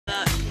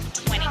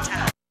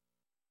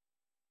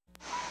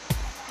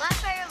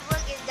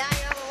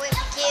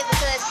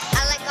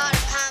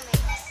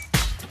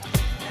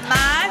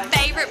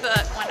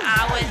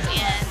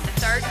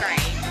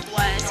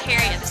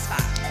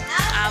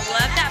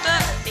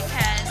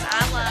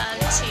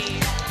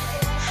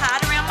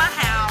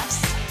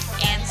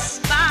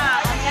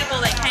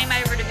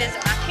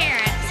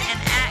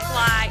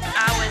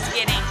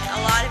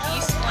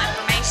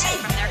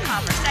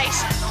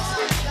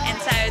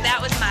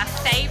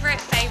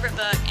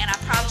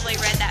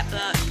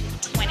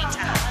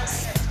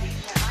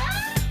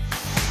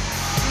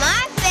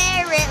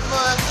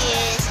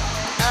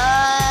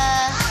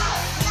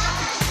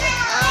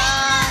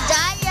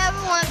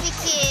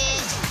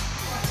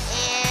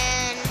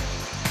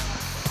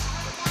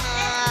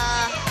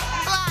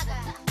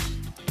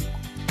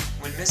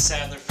Miss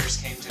Sadler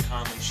first came to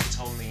Conley, she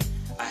told me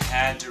I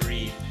had to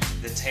read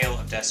The Tale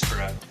of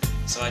Despero,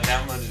 so I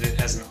downloaded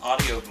it as an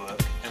audiobook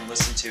and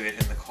listened to it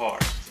in the car.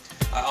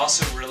 I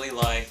also really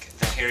like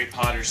the Harry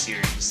Potter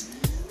series,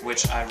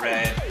 which I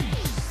read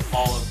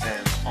all of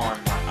them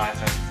on my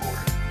iPhone 4.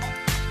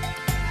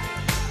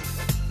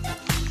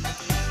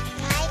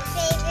 My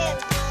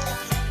favorite book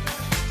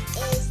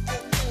is The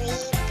Three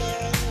Bears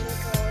in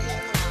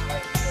Golden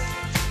Locks.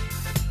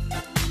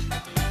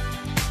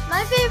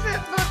 My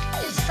favorite book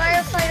is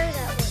Firefighters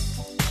at Work.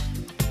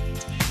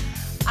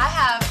 I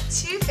have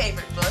two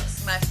favorite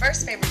books. My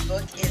first favorite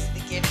book is The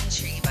Giving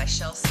Tree by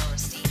Shel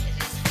Silverstein.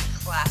 It is a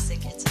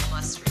classic. It's a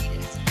must-read.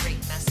 It has a great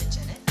message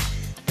in it.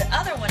 The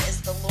other one is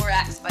The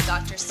Lorax by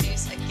Dr.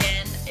 Seuss.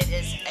 Again, it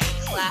is a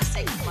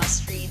classic,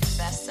 must-read,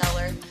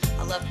 bestseller.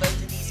 I love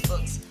both of these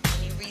books.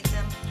 When you read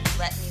them,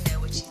 let me know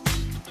what you think.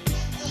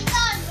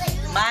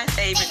 My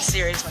favorite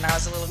series when I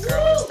was a little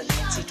girl was the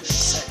Nancy Drew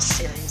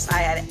series. I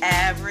had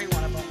every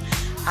one of them.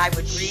 I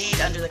would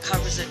read under the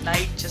covers at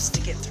night just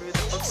to get through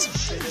the books,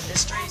 through the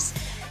mysteries.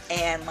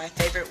 And my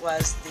favorite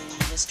was The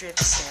Mystery of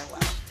the Stairwell.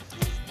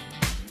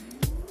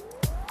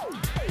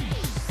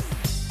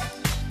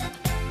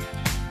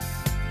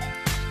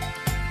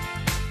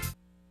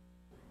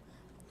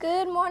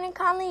 Good morning,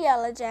 Conley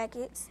Yellow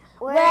Jackets.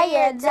 We're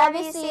your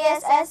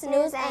WCSS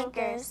news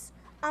anchors.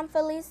 I'm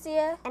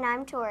Felicia. And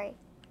I'm Tori.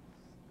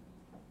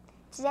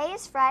 Today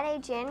is Friday,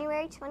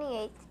 January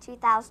 28th,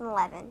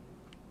 2011.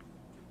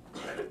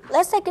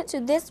 Let's take it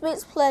to this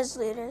week's pledge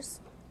leaders.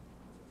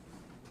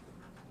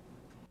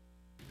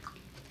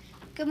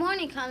 Good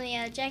morning, Conley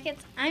Yellow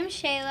Jackets. I'm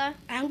Shayla.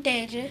 I'm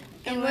Deja,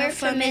 And we're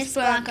from Miss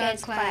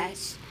Blanca's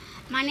class.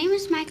 My name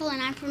is Michael,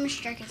 and I'm from Miss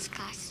Strickland's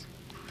class.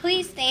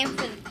 Please stand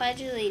for the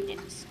Pledge of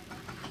Allegiance.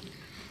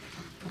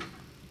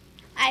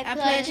 I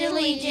pledge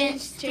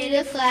allegiance to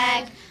the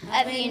flag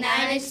of the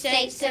United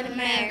States of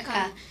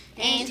America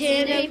and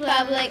to the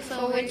republic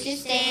for which it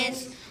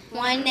stands,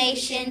 one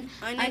nation,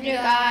 under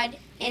God,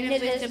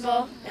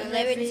 indivisible, with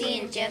liberty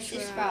and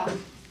justice for all.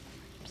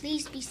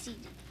 Please be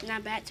seated. Now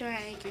back to our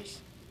anchors.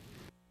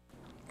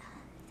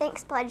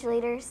 Thanks, pledge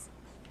leaders.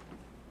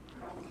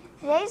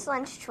 Today's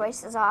lunch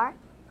choices are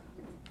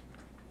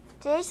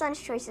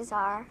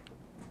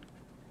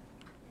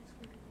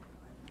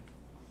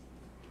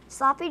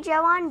Sloppy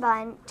Joe on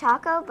bun,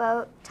 taco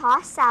boat,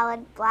 tossed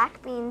salad,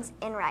 black beans,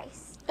 and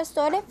rice.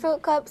 Assorted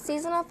fruit cup,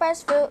 seasonal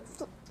fresh fruit,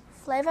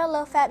 flavored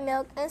low-fat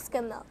milk, and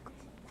skim milk.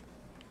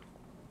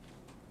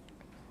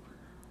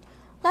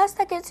 Let's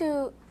take it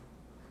to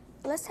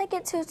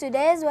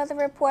today's weather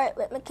report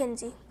with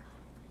Mackenzie.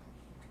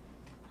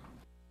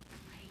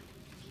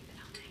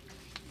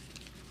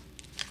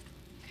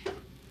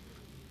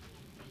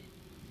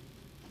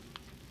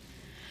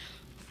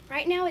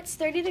 Right now it's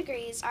 30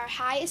 degrees, our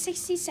high is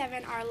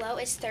 67, our low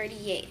is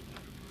 38.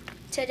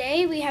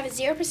 Today we have a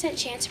 0%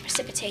 chance of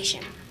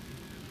precipitation.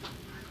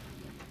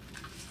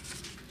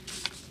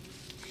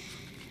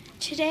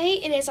 Today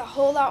it is a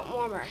whole lot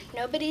warmer.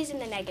 Nobody's in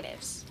the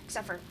negatives,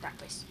 except for that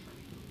place.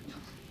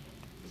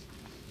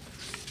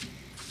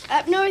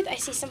 Up north I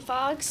see some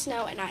fog,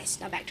 snow, and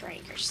ice. Now back to our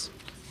anchors.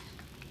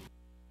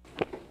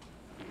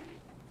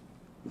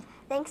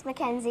 Thanks,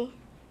 Mackenzie.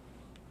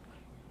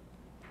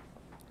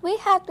 We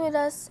have with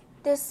us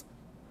this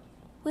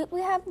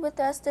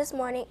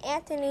morning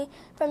Anthony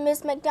from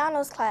Miss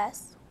McDonald's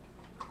class.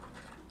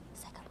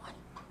 Say good morning.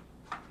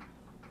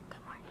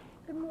 Good morning.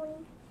 Good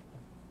morning.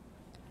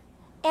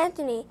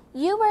 Anthony,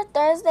 you were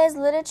Thursday's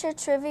literature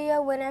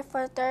trivia winner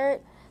for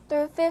 3rd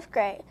through 5th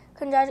grade.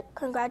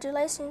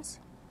 Congratulations.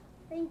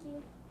 Thank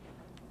you.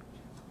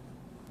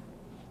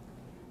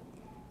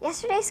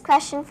 Yesterday's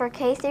question for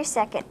K through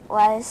 2nd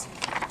was,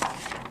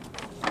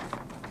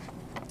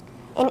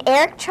 in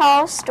Eric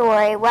Charles'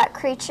 story, what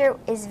creature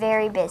is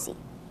very busy?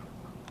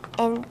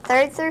 In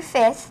 3rd through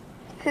 5th,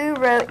 who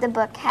wrote the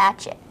book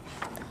Hatchet?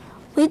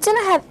 We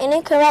didn't have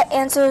any correct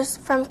answers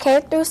from K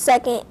through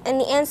 2nd,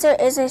 and the answer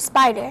is a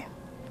spider.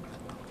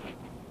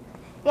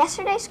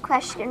 Yesterday's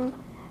question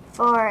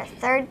for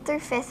 3rd through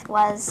 5th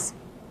was,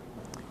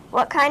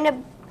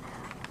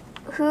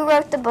 who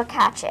wrote the book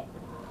Hatchet?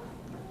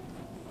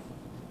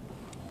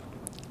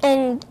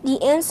 And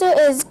the answer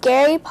is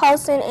Gary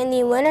Paulson, and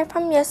the winner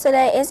from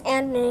yesterday is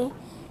Anthony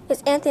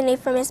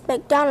from Miss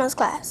McDonald's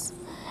class.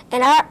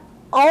 And our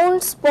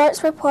own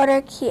sports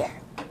reporter here.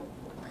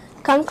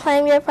 Come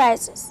claim your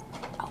prizes.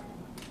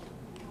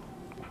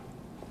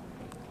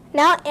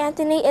 Now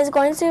Anthony is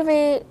going to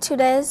read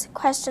today's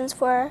questions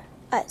for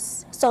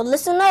us. So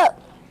listen up.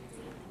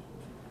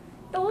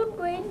 3rd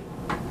grade,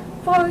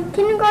 for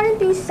kindergarten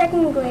through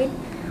 2nd grade,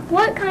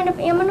 what kind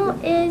of animal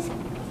is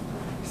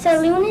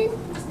Staluna?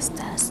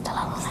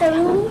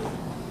 Staluna.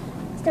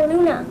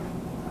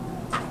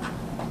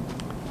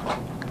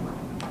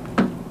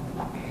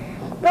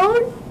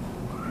 3rd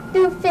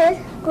through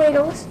 5th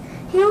graders,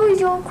 here is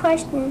your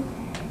question.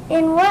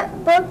 In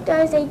what book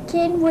does a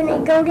kid win a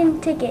golden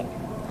ticket?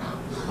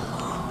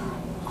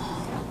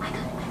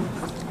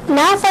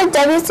 Now for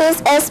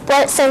WCSS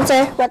Sports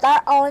Center with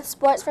our own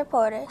sports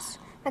reporters.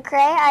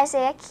 McCrae,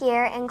 Isaiah,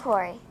 Kier, and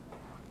Corey.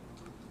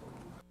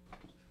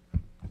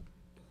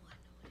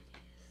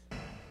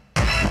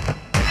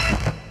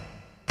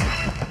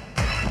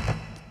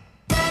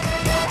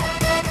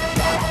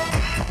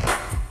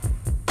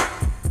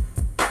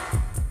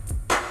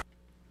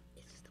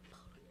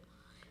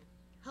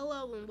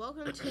 Hello and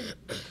welcome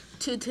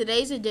to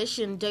today's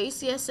edition of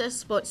Wcss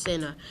Sports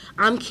Center.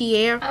 I'm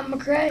Kier. I'm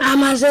McCrae.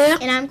 I'm Isaiah.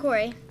 And I'm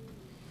Corey.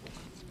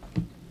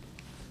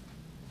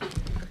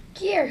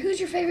 Kier, who's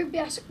your favorite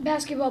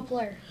basketball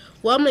player?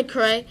 Well,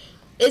 McCrae,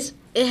 it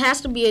has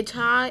to be a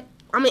tie.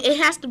 It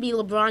has to be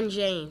LeBron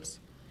James.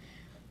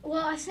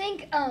 Well, I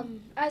think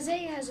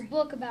Isaiah has a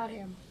book about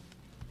him.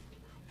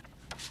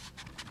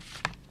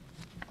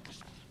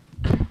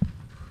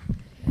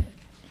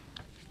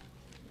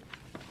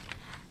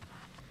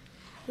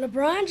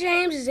 LeBron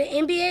James is an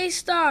NBA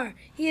star.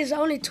 He is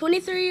only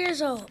 23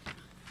 years old.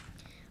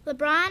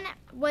 LeBron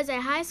was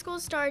a high school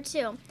star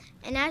too.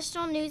 A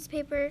national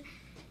newspaper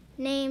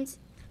named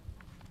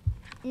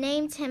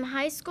him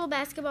High School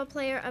Basketball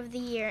Player of the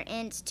Year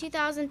in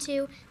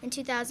 2002 and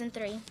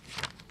 2003.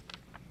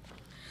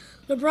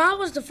 LeBron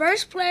was the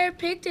first player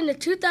picked in the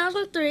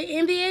 2003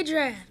 NBA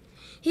draft.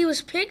 He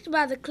was picked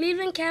by the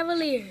Cleveland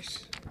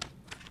Cavaliers.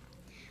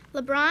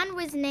 LeBron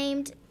was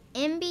named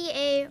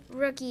NBA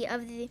Rookie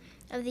of the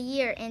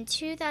Year in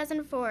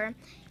 2004.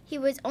 He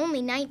was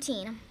only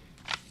 19.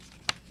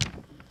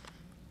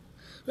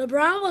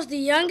 LeBron was the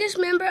youngest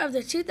member of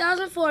the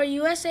 2004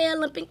 USA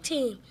Olympic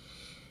team.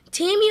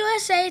 Team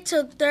USA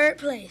took third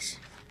place.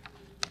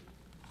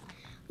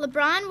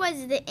 LeBron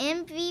was the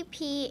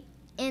MVP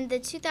in the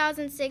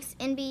 2006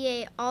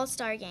 NBA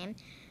All-Star Game.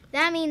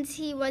 That means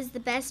he was the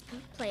best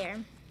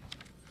player.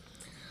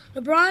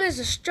 LeBron is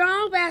a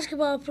strong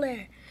basketball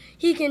player.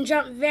 He can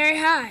jump very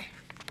high.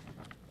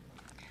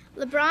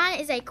 LeBron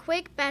is a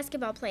quick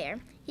basketball player.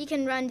 He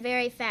can run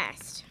very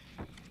fast.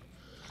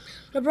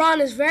 LeBron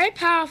is very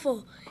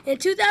powerful. In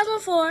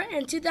 2004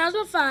 and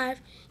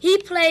 2005, he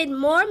played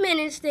more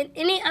minutes than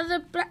any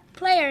other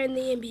player in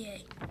the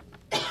NBA.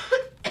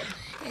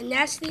 And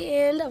that's the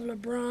end of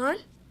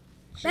LeBron,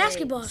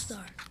 basketball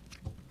star.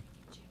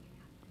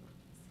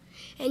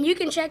 And you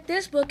can check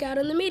this book out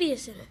in the Media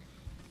Center.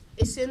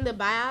 It's in the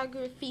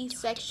biography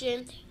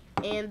section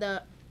and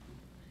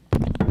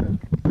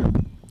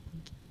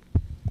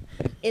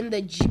in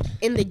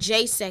the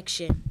J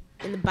section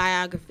in the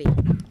biography.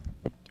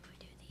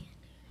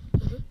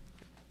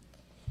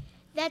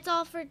 That's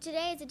all for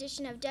today's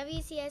edition of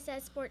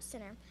WCSS Sports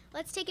Center.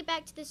 Let's take it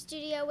back to the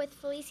studio with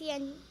Felicia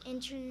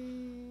and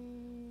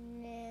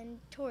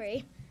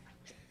Tori.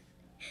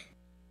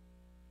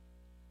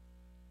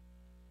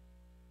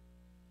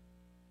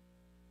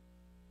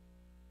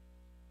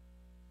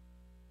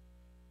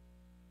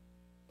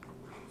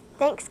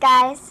 Thanks,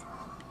 guys.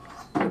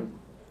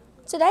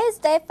 Today is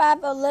day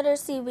 5 of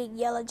Literacy Week,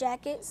 Yellow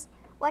Jackets.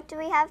 What do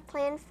we have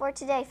planned for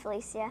today,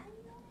 Felicia?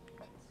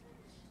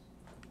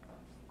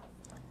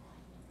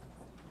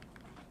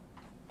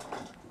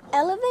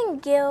 Elvin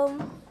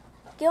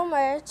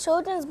Gilmer,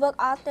 children's book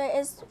author,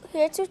 is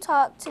here to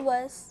talk to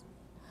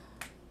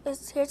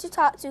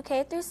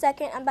K through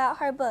 2nd about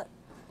her book,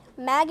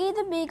 Maggie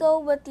the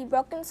Beagle with the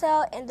Broken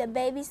Tail and the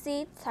Baby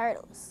Sea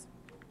Turtles.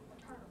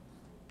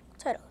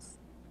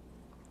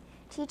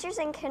 Teachers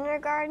in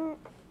kindergarten,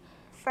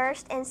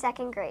 1st and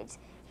 2nd grades.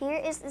 Here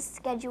is the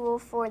schedule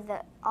for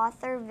the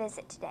author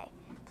visit today.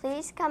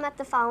 Please come at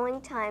the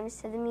following times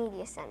to the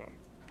Media Center.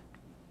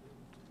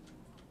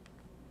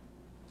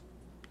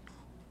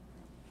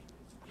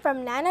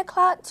 From 9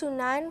 o'clock to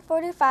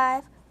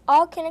 9:45,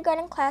 all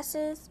kindergarten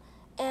classes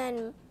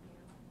in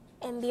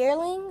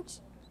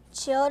Beerling,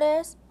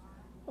 Childers,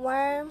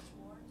 Worm,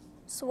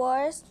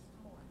 Swartz,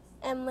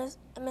 and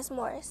Miss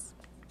Morris.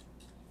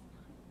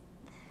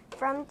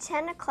 From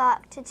 10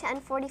 o'clock to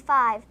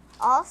 10:45,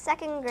 all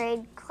 2nd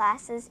grade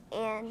classes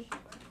in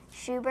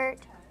Schubert,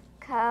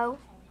 Coe,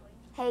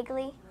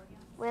 Hagley,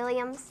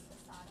 Williams,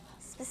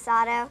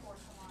 Sposato,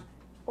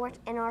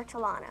 and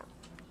Ortolano.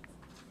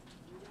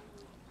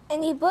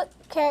 And the book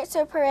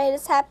character parade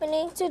is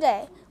happening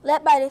today,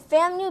 led by the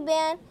FAMU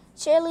band,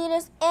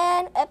 cheerleaders,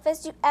 and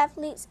FSU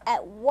athletes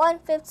at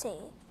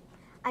 1:15.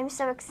 I'm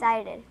so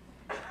excited.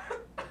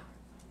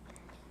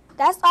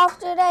 That's all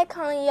for today,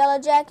 Colin Yellow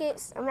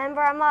Jackets.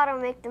 Remember our motto,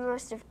 make the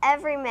most of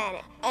every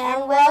minute.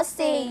 And we'll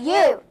see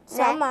you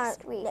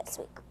next week. next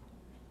week.